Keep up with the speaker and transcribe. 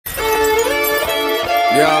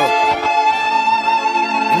Yo,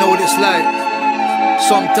 you know what it's like?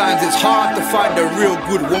 Sometimes it's hard to find a real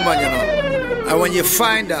good woman, you know. And when you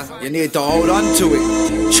find her, you need to hold on to it.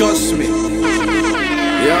 Trust me.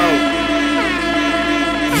 Yo.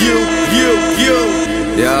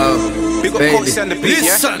 Yo. Big up Baby. Coxie and the beat,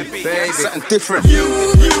 Listen, yeah? baby. Something different. You,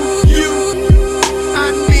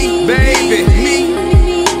 and me, baby. Me.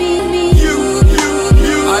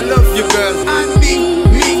 I love you, girl. And me.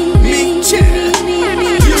 Yeah.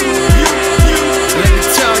 Let me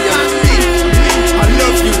tell you, I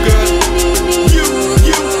love you, girl.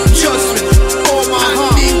 Trust me, all my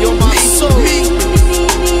heart, you're my soul.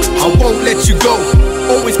 I won't let you go,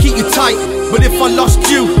 always keep you tight. But if I lost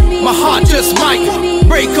you, my heart just might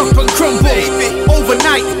break up and crumble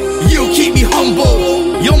overnight. You keep me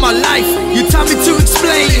humble, you're my life. You tell me to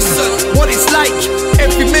explain what it's like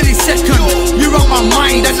every millisecond. You're on my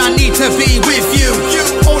mind and I need to be with you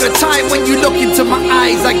all the time. When you look into my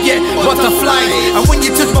eyes, I get butterflies, and when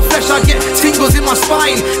you touch my flesh, I get tingles in my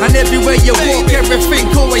spine. And everywhere you walk, everything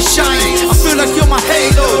always shines. I feel like you're my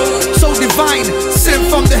halo, so divine, sent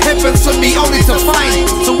from the heavens for me only to find.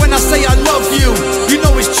 So when I say I love you, you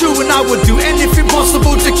know it's true, and I would do anything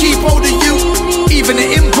possible to keep hold of you, even the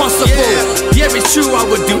impossible. Yeah, it's true, I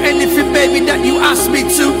would do anything, baby, that you ask me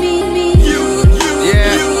to.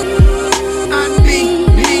 Yeah. And me.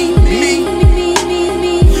 And me.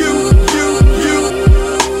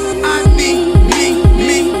 And me, baby.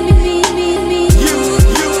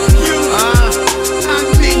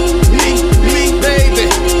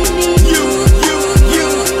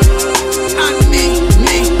 And me.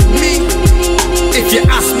 If you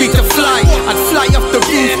ask me to fly, I'd fly off the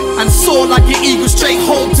roof and soar like an eagle straight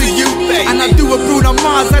home to you. And I do a Bruno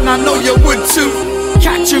Mars, and I know you would too.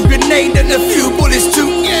 Catch a grenade and a few bullets too.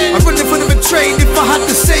 I run in front of a train if I had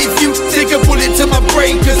to save you. Take a bullet to my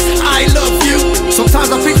brain, cause I love you. Sometimes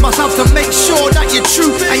I pinch myself to make sure that you're true,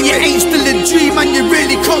 and you ain't still a dream and you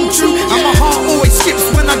really come true. And my heart always skips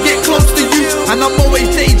when I get close to you, and I'm always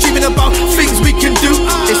daydreaming about things we can do.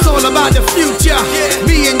 It's all about the future,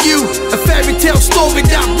 me and you, a fairy tale story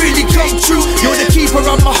that really came true. You're the keeper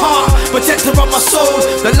of my heart, protector of my soul,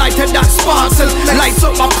 the lighter that sparks and lights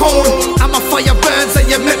up my cold. And my fire burns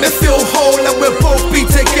and you make me feel whole, and we'll both be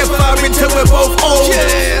together until we're both old.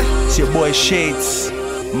 It's your boy Shades,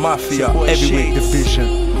 Mafia, Heavyweight Division.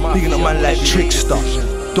 Bigging up man like Trickster,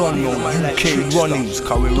 don't know UK runnings,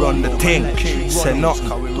 cause we run the thing. Say not.